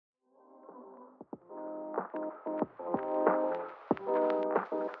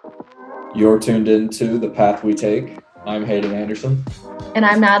You're tuned into The Path We Take. I'm Hayden Anderson. And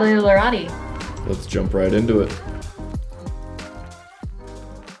I'm Natalie Lorati. Let's jump right into it.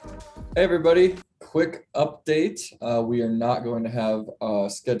 Hey everybody, quick update. We are not going to have a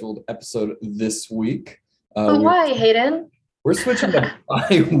scheduled episode this week. Why, Hayden? We're switching to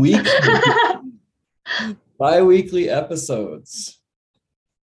bi-weekly episodes.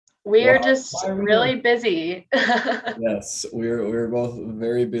 We are just really busy. Yes, we're both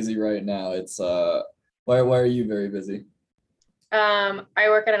very busy right now. It's why are you very busy? I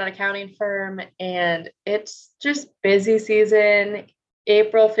work at an accounting firm and it's just busy season.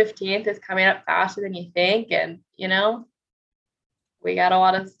 April 15th is coming up faster than you think, and we got a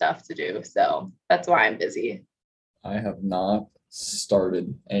lot of stuff to do, so that's why I'm busy. I have not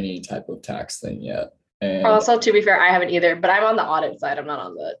started any type of tax thing yet. And also, to be fair, I haven't either, but I'm on the audit side. I'm not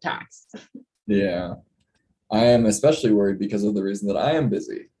on the tax. Yeah. I am especially worried because of the reason that I am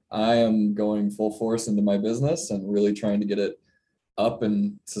busy. I am going full force into my business and really trying to get it up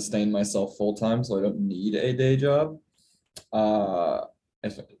and sustain myself full time so I don't need a day job.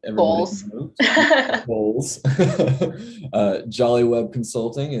 If Goals. Goals. Jolly Web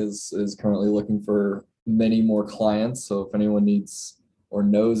Consulting is currently looking for many more clients. So if anyone needs or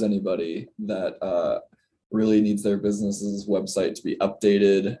knows anybody that really needs their business's website to be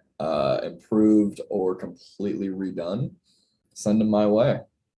updated, improved, or completely redone, send them my way.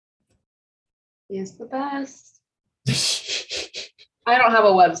 He's the best. I don't have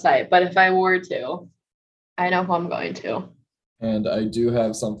a website, but if I were to, I know who I'm going to. And I do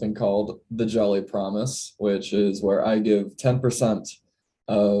have something called the Jolly Promise, which is where I give 10%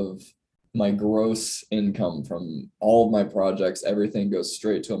 of my gross income from all of my projects. Everything goes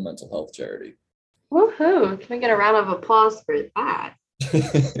straight to a mental health charity. Woohoo! Can we get a round of applause for that?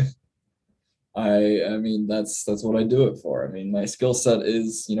 I mean, that's what I do it for. I mean, my skill set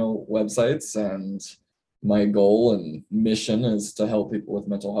is, websites, and my goal and mission is to help people with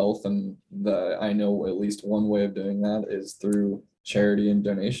mental health. And I know at least one way of doing that is through charity and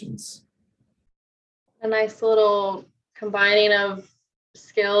donations. A nice little combining of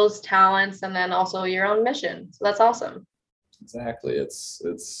skills, talents, and then also your own mission. So that's awesome. Exactly.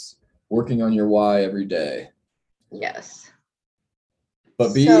 It's working on your why every day. Yes.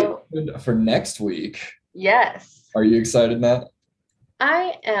 But be good for next week. Yes. Are you excited, Nat?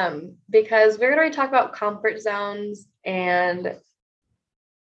 I am, because we're going to talk about comfort zones and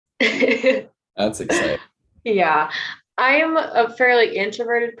that's exciting. Yeah. I'm a fairly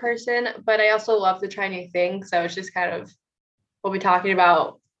introverted person, but I also love to try new things. So it's just kind of, we'll be talking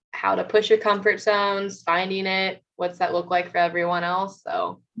about how to push your comfort zones, finding it, what's that look like for everyone else.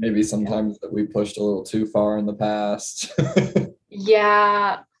 So maybe sometimes that we pushed a little too far in the past.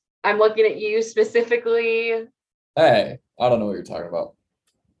 Yeah, I'm looking at you specifically. Hey, I don't know what you're talking about.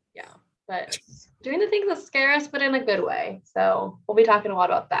 Yeah, but doing the things that scare us, but in a good way. So we'll be talking a lot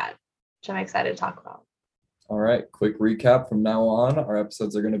about that, which I'm excited to talk about. All right, quick recap from now on. Our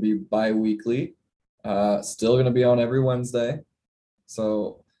episodes are going to be bi-weekly, still going to be on every Wednesday.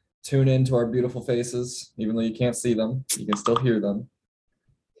 So tune in to our beautiful faces. Even though you can't see them, you can still hear them.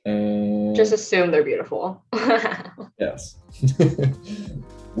 And just assume they're beautiful. Yes.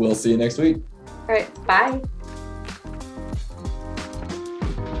 We'll see you next week. All right, bye.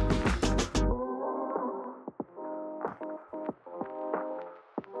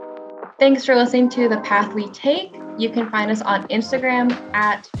 Thanks for listening to The Path We Take. You can find us on Instagram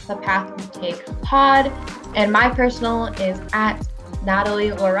at The Path We Take Pod. And my personal is at Natalie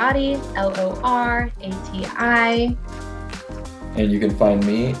Lorati, Lorati. And you can find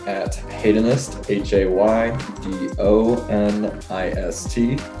me at Haydonist, Haydonist.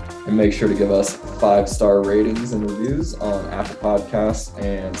 And make sure to give us 5-star ratings and reviews on Apple Podcasts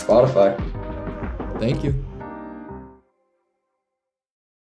and Spotify. Thank you.